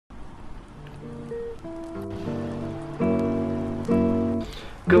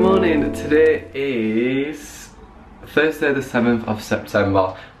Good morning, today is Thursday the 7th of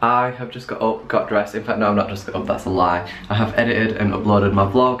September. I have just got up, got dressed. In fact, no, I've not just got up, that's a lie. I have edited and uploaded my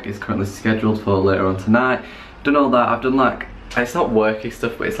vlog. It's currently scheduled for later on tonight. Done all that, I've done like, it's not worky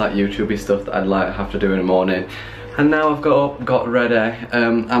stuff, but it's like YouTubey stuff that I'd like have to do in the morning. And now I've got up, got ready.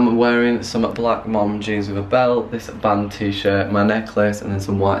 I'm wearing some black mom jeans with a belt, this band t-shirt, my necklace, and then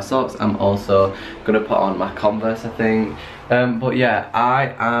some white socks. I'm also gonna put on my Converse, I think. But yeah,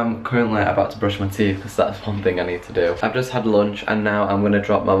 I am currently about to brush my teeth because that's one thing I need to do. I've just had lunch and now I'm gonna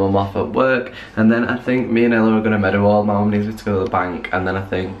drop my mum off at work, and then I think me and Ella are gonna Meadowall. My mum needs me to go to the bank, and then I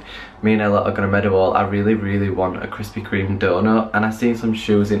think me and Ella are gonna Meadowall. I really want a Krispy Kreme donut, and I seen some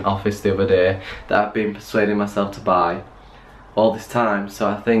shoes in office the other day that I've been persuading myself to buy all this time, so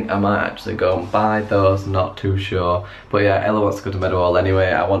I think I might actually go and buy those, not too sure. But yeah, Ella wants to go to Meadowall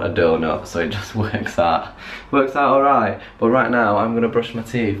anyway. I want a donut, so it just works out alright. But right now I'm gonna brush my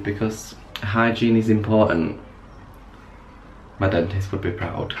teeth because hygiene is important. My dentist would be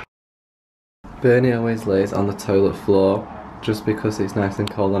proud. Bernie always lays on the toilet floor just because it's nice and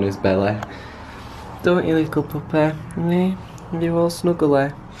cold on his belly. Don't you, little puppy? You all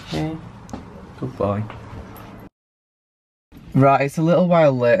snuggly? Yeah. Good boy. Right, it's a little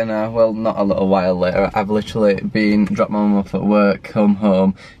while later now. Well, not a little while later. I've literally dropped my mum off at work, come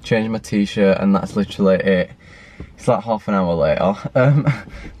home, changed my t-shirt, and that's literally it. It's like half an hour later.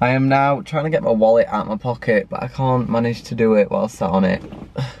 I am now trying to get my wallet out of my pocket, but I can't manage to do it while sat on it.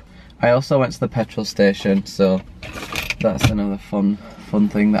 I also went to the petrol station, so that's another fun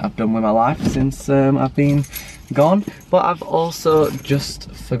thing that I've done with my life since I've been gone. But I've also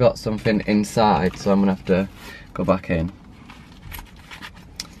just forgot something inside, so I'm gonna have to go back in.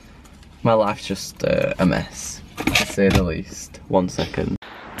 My life's just a mess, to say the least. 1 second.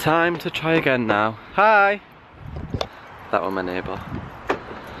 Time to try again now. Hi! That was my neighbour.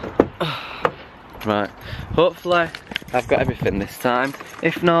 Right, hopefully I've got everything this time.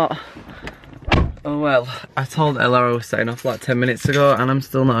 If not, oh well. I told Ella I was setting off like 10 minutes ago and I'm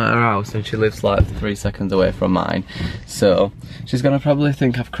still not at her house, and she lives like 3 seconds away from mine. So she's gonna probably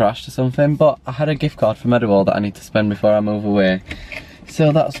think I've crashed or something, but I had a gift card from Meadowall that I need to spend before I move away.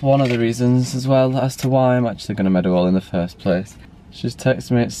 So that's one of the reasons as well as to why I'm actually going to Meadowall in the first place. She's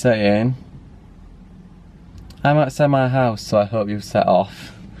texted me saying, I'm outside my house, so I hope you've set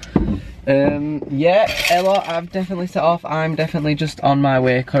off. Yeah, Ella, I've definitely set off. I'm definitely just on my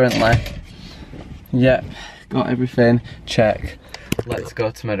way currently. Yep, got everything. Check. Let's go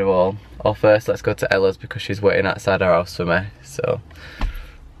to Meadowall. Or first, let's go to Ella's because she's waiting outside our house for me. So,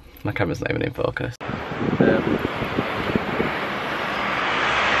 my camera's not even in focus.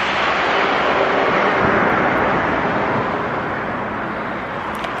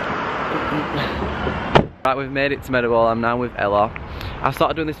 Right, we've made it to Meadowall. I'm now with Ella. I've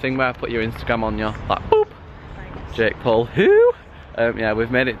started doing this thing where I put your Instagram on you, like boop. Thanks. Jake Paul, who? Yeah, we've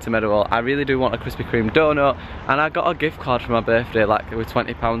made it to Meadowall. I really do want a Krispy Kreme donut, and I got a gift card for my birthday, like with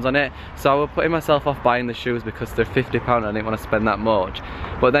 £20 on it. So I was putting myself off buying the shoes because they're £50. I didn't want to spend that much.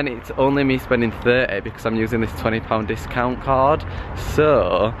 But then it's only me spending 30 because I'm using this £20 discount card.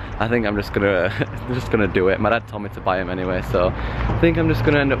 So I think I'm just gonna do it. My dad told me to buy them anyway, so I think I'm just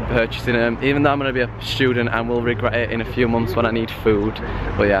gonna end up purchasing them. Even though I'm gonna be a student and will regret it in a few months when I need food.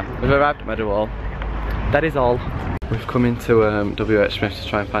 But yeah, we've arrived at Meadowall. That is all. We've come into WH Smith to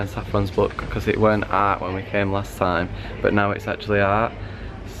try and find Saffron's book because it weren't art when we came last time, but now it's actually art.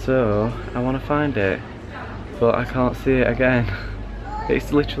 So I want to find it, but I can't see it again.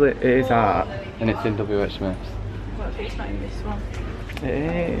 It's literally, it is art, and it's in WH Smith's. What if it's not in this one?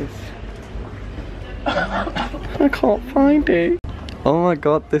 It is. I can't find it. Oh my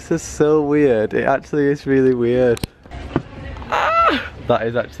god, this is so weird. It actually is really weird. Ah! That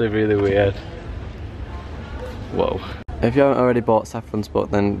is actually really weird. Whoa. If you haven't already bought Saffron's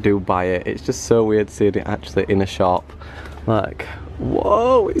book, then do buy it. It's just so weird seeing it actually in a shop. Like,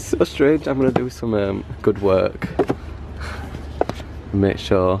 whoa, it's so strange. I'm gonna do some good work. Make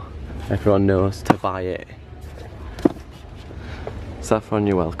sure everyone knows to buy it. Saffron,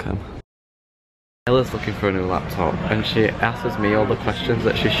 you're welcome. Ella's looking for a new laptop and she asks me all the questions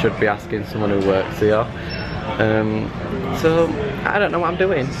that she should be asking someone who works here. So, I don't know what I'm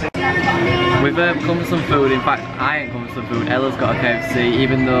doing. We've come for some food. In fact, I ain't come for some food. Ella's got a KFC,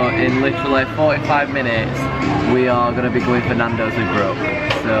 even though in literally 45 minutes we are going to be going for Nando's with Brooke.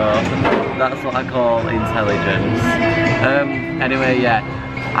 So that's what I call intelligence. Anyway, yeah,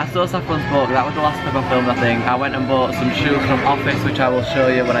 I saw Saffron's book. That was the last time I filmed, I think. I went and bought some shoes from Office, which I will show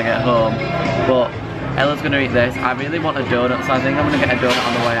you when I get home. But Ella's gonna eat this. I really want a donut, so I think I'm gonna get a donut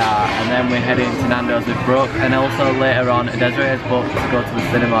on the way out, and then we're heading to Nando's with Brooke, and also later on, Desiree has booked to go to the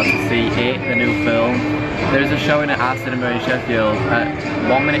cinema to see It, the new film. There's a showing at our cinema in Sheffield at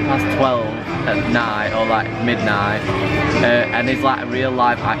 12 at night, or like midnight, and there's like real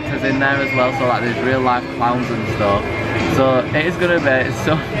live actors in there as well, so like there's real live clowns and stuff. So it is gonna be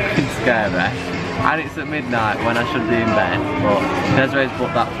so fucking scary. And it's at midnight when I should be in bed, but Desiree's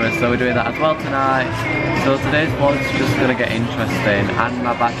booked that for us, so we're doing that as well tonight. So today's vlog's just gonna get interesting, and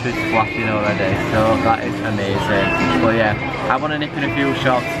my battery's flashing already, so that is amazing. But yeah, I want to nip in a few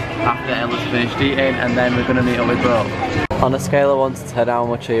shots after Ella's finished eating, and then we're gonna meet up with Brooke. On a scale of 1 to 10, how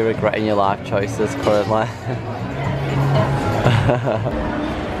much are you regretting your life choices currently?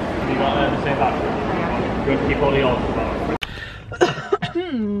 You want to say that? You want to keep all the odds about?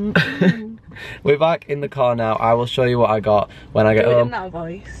 We're back in the car now. I will show you what I got when I get home. In that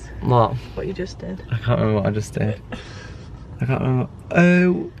voice. What? What you just did. I can't remember what I just did. I can't remember.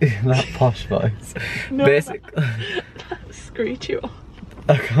 Oh, that posh voice. No, basically, that screechy one.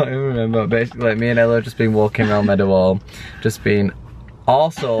 I can't even remember. Basically, like, me and Ella have just been walking around Meadowhall, just being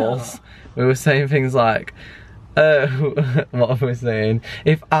arseholes. We were saying things like, oh, what were we saying?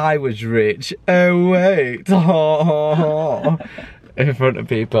 If I was rich, oh wait, in front of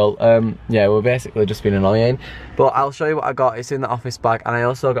people. Yeah, we're basically just being annoying. But I'll show you what I got. It's in the office bag, and I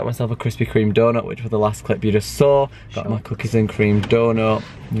also got myself a Krispy Kreme donut, which was the last clip you just saw. Got my cookies and cream donut.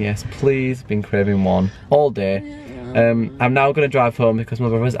 Yes, please. Been craving one all day. I'm now going to drive home because my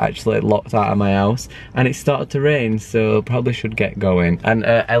brother's actually locked out of my house and it started to rain, so probably should get going. And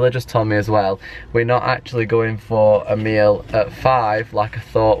Ella just told me as well, we're not actually going for a meal at 5 like I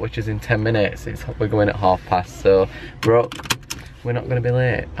thought, which is in 10 minutes. We're going at 5:30, so Brooke, we're not going to be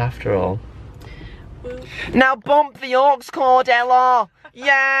late after all. Now bump the aux cord, Ella!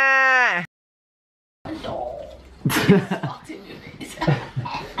 Yeah!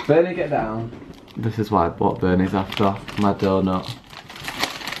 Bernie, get down. This is why I bought Bernie's after my donut.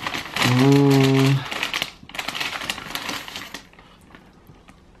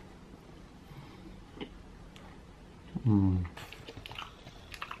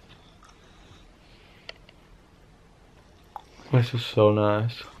 This is so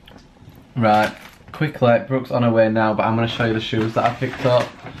nice. Right, quickly, Brooke's on her way now, but I'm going to show you the shoes that I picked up.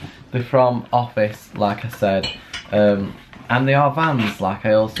 They're from Office, like I said, and they are Vans, like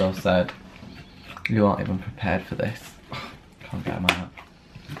I also said. You aren't even prepared for this. Can't get them out.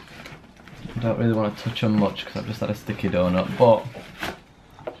 I don't really want to touch them much because I've just had a sticky donut, but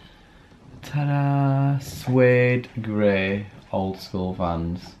ta-da! Suede grey old school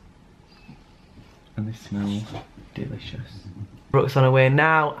Vans. And they smell delicious. Brooke's on her way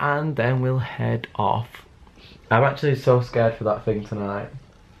now, and then we'll head off. I'm actually so scared for that thing tonight.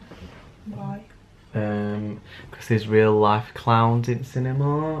 Why? Because there's real life clowns in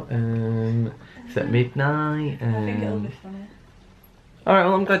cinema. It's at midnight. I think it'll be funny. Alright,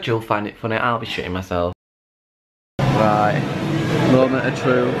 well I'm glad you'll find it funny. I'll be shitting myself. Right, moment of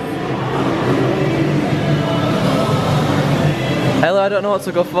truth. Hello, I don't know what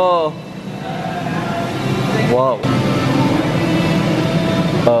to go for. Whoa.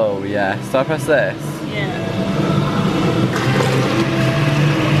 Oh yeah, so I press this? Yeah.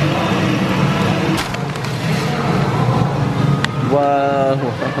 Whoa.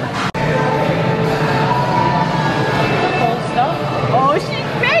 Oh, she's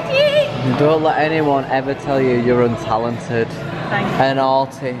ready! Don't let anyone ever tell you you're untalented. Thank you. An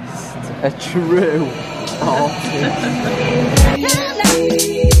artist. A true artist.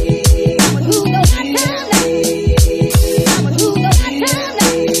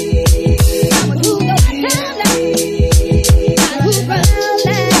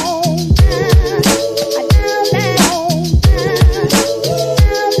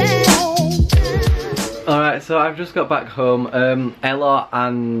 So I've just got back home. Ella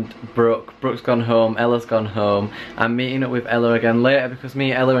and Brooke's gone home, Ella's gone home. I'm meeting up with Ella again later because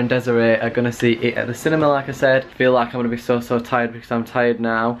me, Ella and Desiree are gonna see It at the cinema, like I said. I feel like I'm gonna be so tired because I'm tired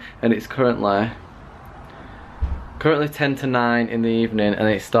now, and it's currently 10 to 9 in the evening, and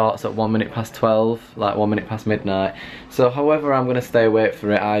it starts at 12, like 1 minute past midnight. So however I'm gonna stay awake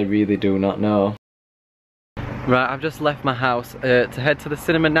for it, I really do not know. Right, I've just left my house to head to the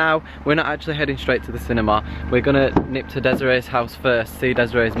cinema now. We're not actually heading straight to the cinema. We're gonna nip to Desiree's house first, see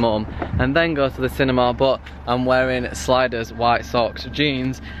Desiree's mum, and then go to the cinema, but I'm wearing sliders, white socks,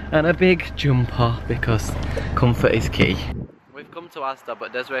 jeans, and a big jumper because comfort is key. We've come to Asda,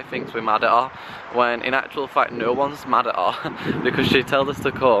 but Desiree thinks we're mad at her, when in actual fact no one's mad at her because she told us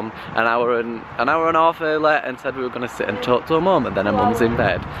to come an hour and a half early and said we were gonna sit and talk to her mum, and then her mum's in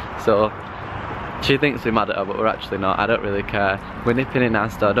bed. So She thinks we're mad at her, but we're actually not. I don't really care. We're nipping in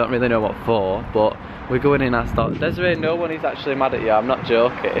Asda. I don't really know what for, but we're going in Asda. Desiree, no one is actually mad at you. I'm not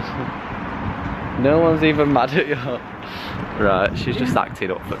joking. No one's even mad at you. Right, she's just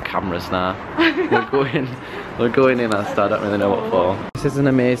acting up for cameras now. We're going in Asda. I don't really know what for. This is an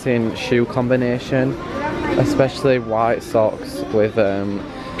amazing shoe combination, especially white socks with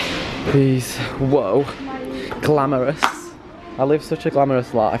these. Whoa, glamorous. I live such a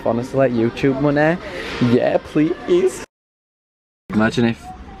glamorous life, honestly, like YouTube money. Yeah, please. Imagine if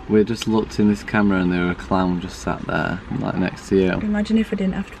we just looked in this camera and there were a clown just sat there, like next to you. Imagine if I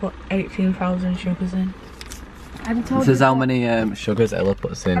didn't have to put 18,000 sugars in. This is how many sugars Ella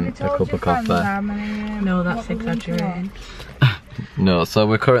puts in a cup of coffee. No, that's exaggerating. No, so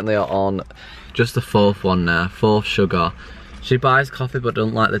we're currently on just the 4th one now, 4th sugar. She buys coffee but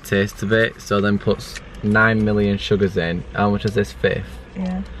doesn't like the taste of it, so then puts 9 million sugars in. How much is this? 5th?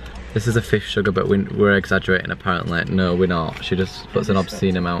 Yeah. This is a 5th sugar, but we're exaggerating apparently. No, we're not. She just puts an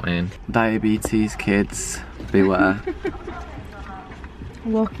obscene amount in. Diabetes, kids, beware.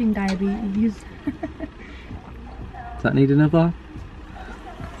 Walking diabetes. Does that need another?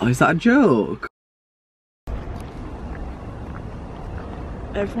 Oh, is that a joke?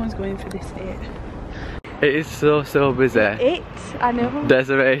 Everyone's going for this date. It is so busy. I know.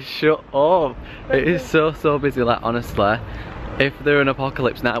 Desiree, shut up. It is so busy, like honestly. If there were an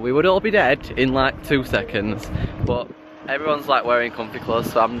apocalypse now, we would all be dead in like 2 seconds. But everyone's like wearing comfy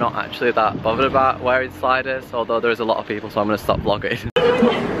clothes, so I'm not actually that bothered about wearing sliders, although there is a lot of people, so I'm going to stop vlogging.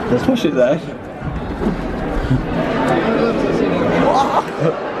 Let's push it there.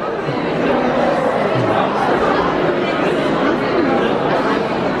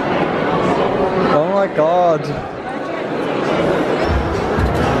 Oh my god.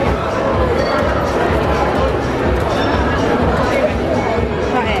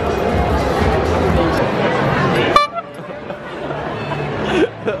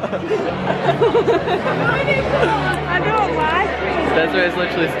 I don't like it. Desiree's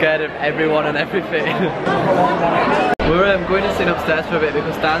literally scared of everyone and everything. We're going to sit upstairs for a bit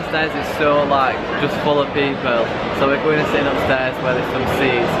because downstairs is so like just full of people. So we're going to sit upstairs where there's some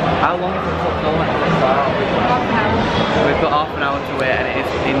seats. How long is it till filming? We've got half an hour to wait and it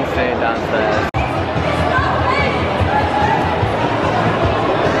is insane downstairs.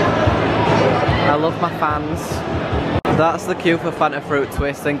 I love my fans. That's the queue for Fanta Fruit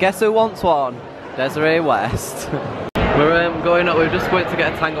Twist, and guess who wants one? Desiree West. We're going up, we're just going to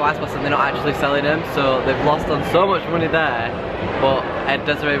get a Tango Ice Blast and they're not actually selling them, so they've lost on so much money there. But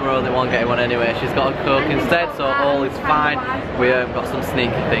Desiree were only one getting one anyway. She's got a Coke instead, so all is fine. We got some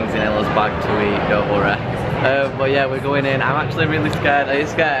sneaky things in Ella's bag to eat, don't worry. But yeah, we're going in. I'm actually really scared. Are you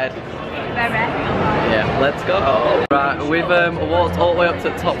scared? Yeah, let's go. Right, we've walked all the way up to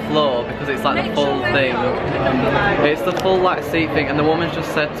the top floor because it's like the full thing. It's the full like seat thing, and the woman's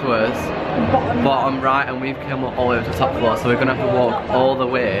just said to us bottom right, and we've come all the way up to the top floor, so we're gonna have to walk all the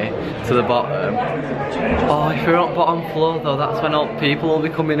way to the bottom. Oh, if we're on bottom floor though, that's when all people will be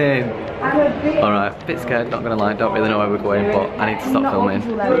coming in. Alright, a bit scared, not gonna lie, don't really know where we're going, but I need to stop filming.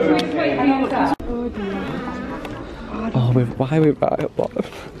 Oh, why are we right at bottom?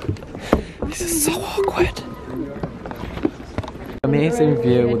 This is so awkward. Amazing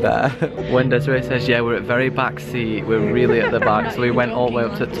view there. When Desiree says, yeah, we're at very back seat, we're really at the back, so we went all the way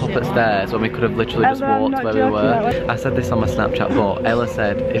up to the top of the stairs when we could have literally just walked where we were. I said this on my Snapchat, but Ella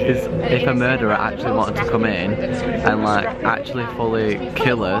said if a murderer actually wanted to come in and like actually fully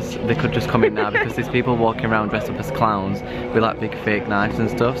kill us, they could just come in now because there's people walking around dressed up as clowns with like big fake knives and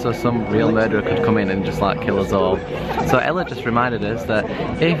stuff, so some real murderer could come in and just like kill us all. So Ella just reminded us that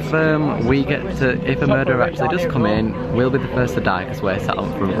if a murderer actually does come in, we'll be the first to die because we're sat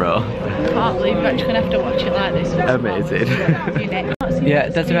on front row. I can't believe we're actually gonna have to watch it like this. Amazing. Yeah,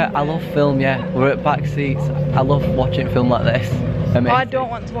 Desiree, I love film, yeah. We're at back seats. I love watching film like this. Amazing. Oh, I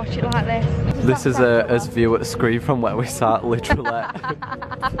don't want to watch it like this. This is a view at the screen from where we sat, literally.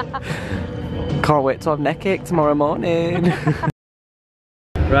 Can't wait to have neck ache tomorrow morning.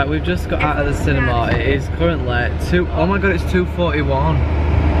 Right, we've just got out of the cinema. It is currently oh my god, it's 2:41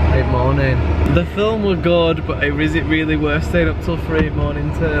 in the morning. The film was good, but is it really worth staying up till 3 in the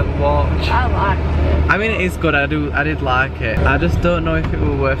morning to watch? I liked it. I mean, it is good. I did like it. I just don't know if it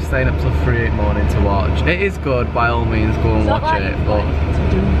were worth staying up till 3 in the morning to watch. It is good, by all means, go and watch it. But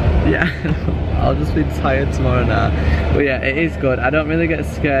yeah, I'll just be tired tomorrow now. But yeah, it is good. I don't really get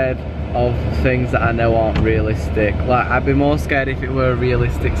scared of things that I know aren't realistic. Like, I'd be more scared if it were a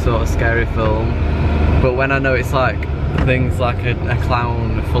realistic sort of scary film. But when I know it's like things like a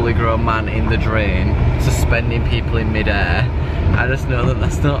clown, fully grown man in the drain, suspending people in midair, I just know that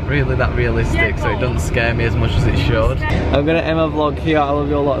that's not really that realistic, so it doesn't scare me as much as it should. I'm gonna end my vlog here. I love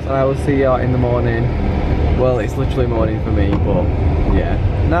you all lots, and I will see you out in the morning. Well, it's literally morning for me, but yeah.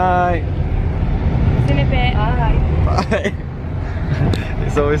 Night. See you in a bit. Bye. Bye.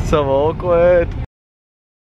 It's always so awkward.